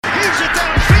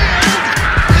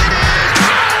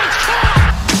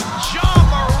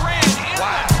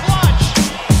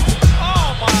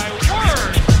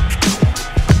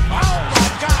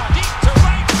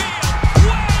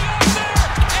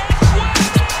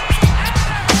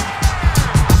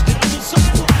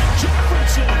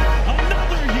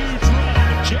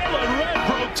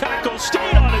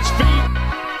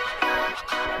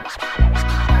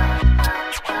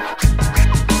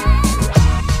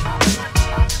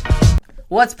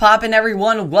What's poppin',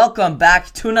 everyone? Welcome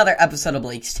back to another episode of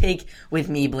Blake's Take with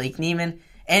me, Blake Neiman.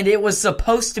 And it was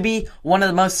supposed to be one of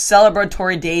the most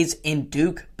celebratory days in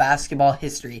Duke basketball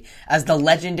history, as the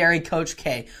legendary Coach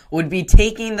K would be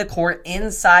taking the court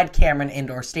inside Cameron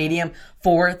Indoor Stadium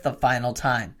for the final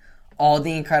time. All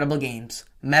the incredible games,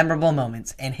 memorable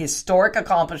moments, and historic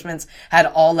accomplishments had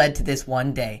all led to this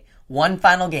one day, one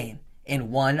final game, in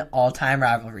one all-time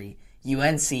rivalry,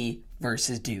 UNC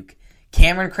versus Duke.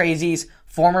 Cameron Crazies,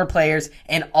 former players,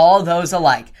 and all those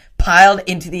alike piled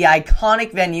into the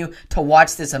iconic venue to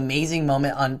watch this amazing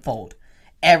moment unfold.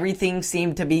 Everything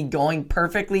seemed to be going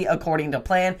perfectly according to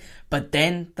plan, but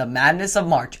then the madness of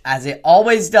March, as it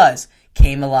always does,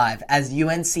 came alive as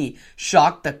UNC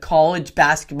shocked the college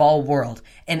basketball world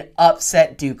and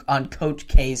upset Duke on Coach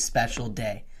K's special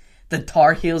day. The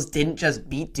Tar Heels didn't just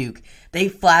beat Duke, they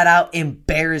flat out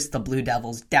embarrassed the Blue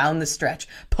Devils down the stretch,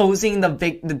 posing a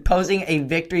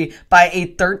victory by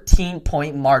a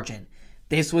 13-point margin.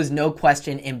 This was no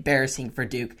question embarrassing for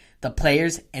Duke, the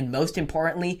players, and most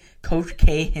importantly, Coach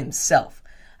K himself.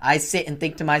 I sit and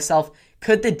think to myself,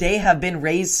 could the day have been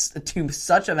raised to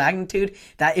such a magnitude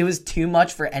that it was too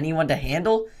much for anyone to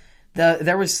handle?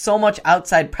 There was so much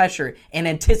outside pressure and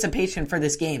anticipation for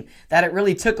this game that it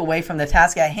really took away from the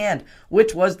task at hand,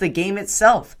 which was the game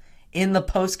itself. In the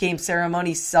post-game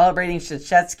ceremony celebrating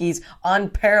Krzyzewski's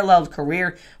unparalleled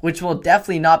career, which will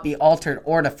definitely not be altered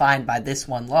or defined by this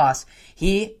one loss,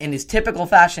 he, in his typical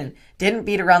fashion, didn't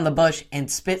beat around the bush and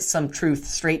spit some truth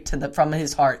straight from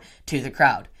his heart to the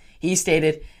crowd. He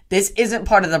stated, "This isn't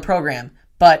part of the program,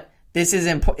 but this is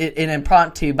an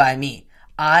impromptu by me.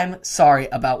 I'm sorry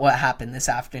about what happened this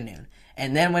afternoon."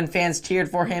 And then when fans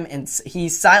cheered for him, and he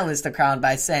silenced the crowd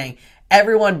by saying,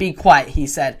 "Everyone be quiet," he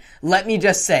said. "Let me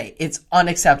just say, it's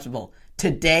unacceptable.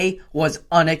 Today was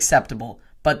unacceptable,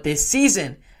 but this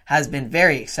season has been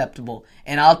very acceptable,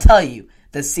 and I'll tell you,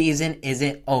 the season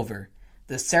isn't over."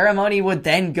 The ceremony would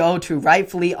then go on to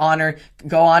rightfully honor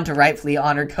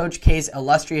Coach K's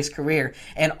illustrious career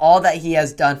and all that he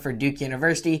has done for Duke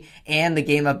University and the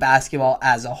game of basketball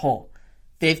as a whole.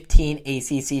 15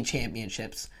 ACC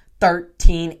championships,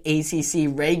 13 ACC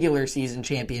regular season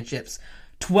championships,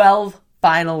 12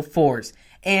 Final Fours,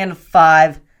 and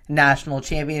 5 national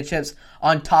championships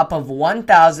on top of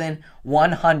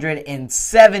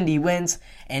 1,170 wins,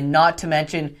 and not to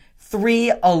mention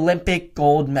 3 Olympic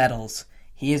gold medals.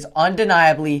 He is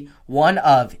undeniably one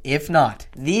of, if not,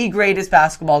 the greatest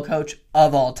basketball coach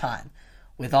of all time.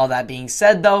 With all that being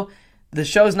said, though, the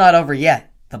show's not over yet.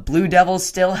 The Blue Devils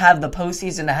still have the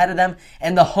postseason ahead of them,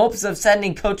 and the hopes of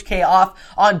sending Coach K off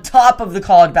on top of the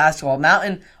college basketball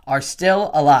mountain are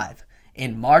still alive.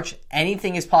 In March,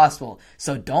 anything is possible,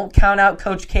 so don't count out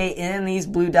Coach K and these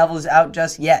Blue Devils out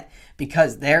just yet,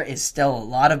 because there is still a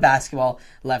lot of basketball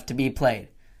left to be played.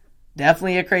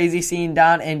 Definitely a crazy scene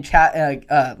down in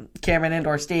Cameron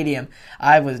Indoor Stadium.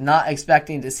 I was not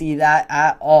expecting to see that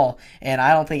at all, and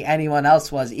I don't think anyone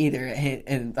else was either.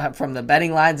 And from the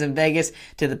betting lines in Vegas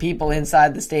to the people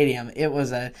inside the stadium, it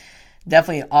was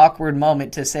definitely an awkward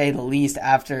moment, to say the least,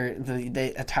 after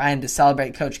the trying to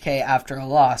celebrate Coach K after a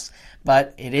loss.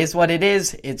 But it is what it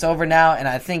is. It's over now, and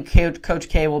I think Coach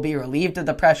K will be relieved of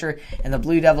the pressure, and the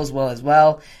Blue Devils will as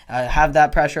well. Have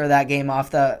that pressure of that game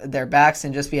off their backs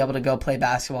and just be able to go play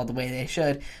basketball the way they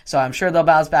should. So I'm sure they'll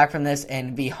bounce back from this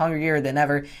and be hungrier than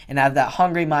ever and have that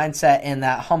hungry mindset and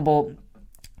that humble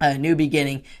new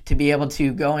beginning to be able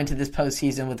to go into this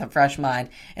postseason with a fresh mind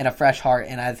and a fresh heart,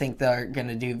 and I think they're going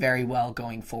to do very well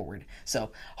going forward. So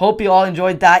hope you all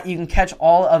enjoyed that. You can catch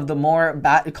all of the more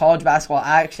college basketball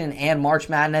action and March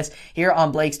Madness here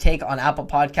on Blake's Take on Apple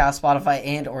Podcasts, Spotify,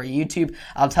 and or YouTube.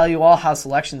 I'll tell you all how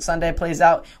Selection Sunday plays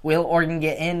out. Will Oregon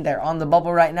get in? They're on the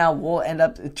bubble right now. We'll end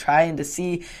up trying to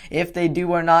see if they do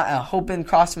or not. Hoping,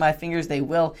 crossing my fingers, they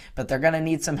will, but they're going to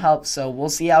need some help, so we'll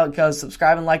see how it goes.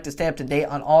 Subscribe and like to stay up to date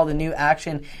on all the new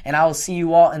action, and I will see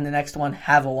you all in the next one.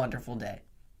 Have a wonderful day.